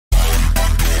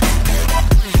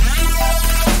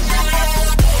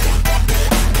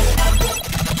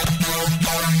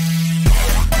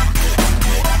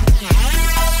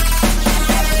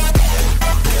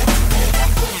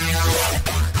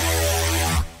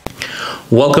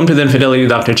Welcome to the Infidelity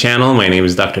Doctor channel. My name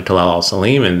is Dr. Talal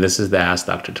Salim, and this is the Ask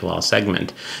Dr. Talal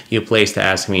segment. You place to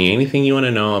ask me anything you want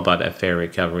to know about affair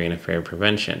recovery and affair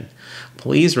prevention.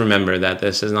 Please remember that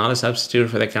this is not a substitute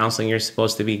for the counseling you're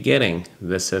supposed to be getting.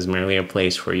 This is merely a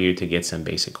place for you to get some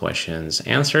basic questions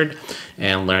answered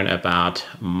and learn about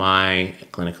my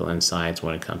clinical insights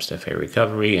when it comes to affair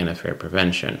recovery and affair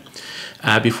prevention.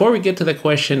 Before we get to the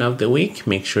question of the week,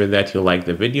 make sure that you like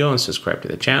the video and subscribe to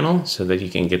the channel so that you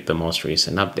can get the most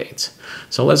recent updates.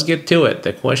 So let's get to it.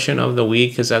 The question of the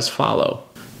week is as follows.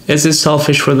 Is it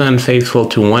selfish for the unfaithful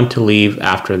to want to leave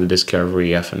after the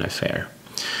discovery of an affair?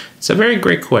 It's a very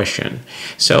great question.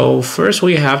 So first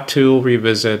we have to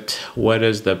revisit what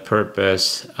is the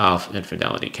purpose of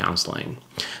infidelity counseling.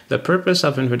 The purpose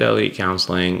of infidelity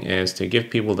counseling is to give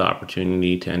people the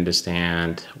opportunity to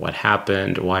understand what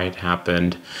happened, why it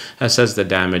happened, assess the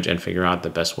damage, and figure out the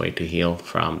best way to heal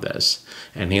from this.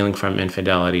 And healing from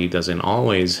infidelity doesn't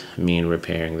always mean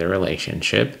repairing the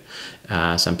relationship.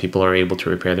 Some people are able to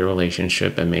repair the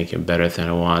relationship and make it better than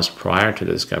it was prior to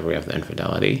the discovery of the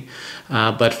infidelity.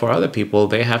 But for other people,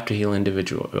 they have to heal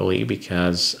individually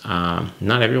because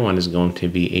not everyone is going to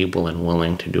be able and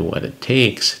willing to do what it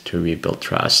takes to rebuild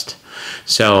trust.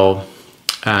 So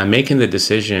making the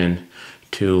decision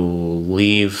to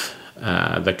leave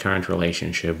the current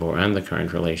relationship or end the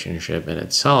current relationship in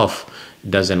itself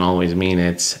doesn't always mean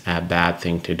it's a bad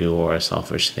thing to do or a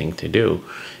selfish thing to do.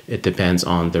 It depends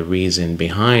on the reason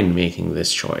behind making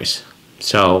this choice.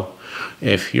 So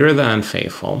if you're the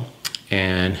unfaithful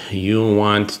and you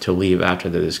want to leave after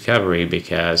the discovery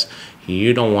because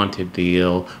you don't want to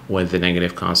deal with the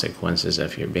negative consequences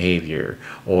of your behavior,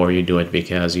 or you do it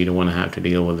because you don't want to have to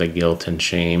deal with the guilt and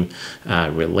shame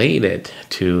related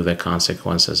to the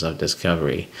consequences of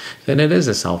discovery, then it is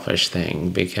a selfish thing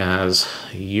because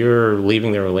you're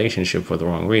leaving the relationship for the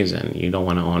wrong reason. You don't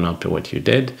want to own up to what you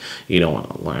did, you don't want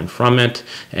to learn from it,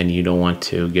 and you don't want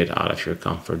to get out of your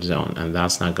comfort zone. And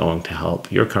that's not going to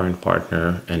help your current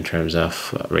partner in terms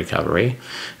of recovery.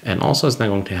 And also it's not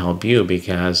going to help you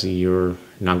because you're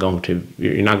not going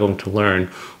to learn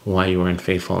why you were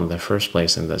unfaithful in the first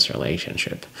place in this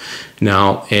relationship.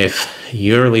 Now, if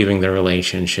you're leaving the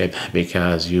relationship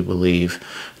because you believe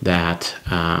that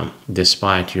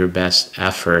despite your best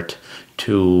effort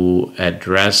to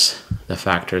address the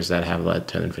factors that have led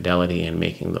to infidelity and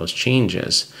making those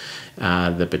changes,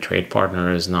 the betrayed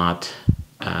partner is not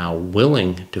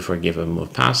willing to forgive and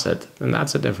move past it, then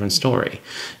that's a different story,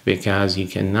 because you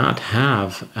cannot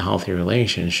have a healthy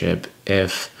relationship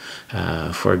if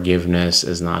forgiveness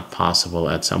is not possible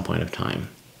at some point of time.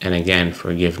 And again,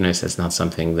 forgiveness is not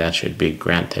something that should be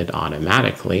granted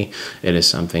automatically. It is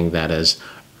something that is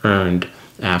earned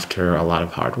after a lot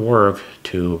of hard work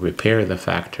to repair the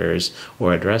factors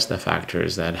or address the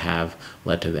factors that have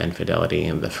led to the infidelity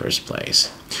in the first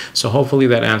place. So hopefully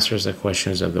that answers the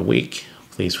questions of the week.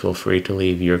 Please feel free to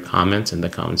leave your comments in the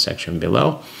comment section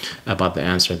below about the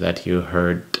answer that you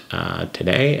heard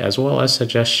today, as well as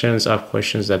suggestions of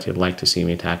questions that you'd like to see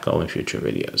me tackle in future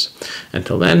videos.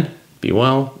 Until then, be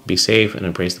well, be safe, and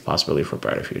embrace the possibility for a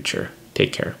brighter future.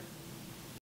 Take care.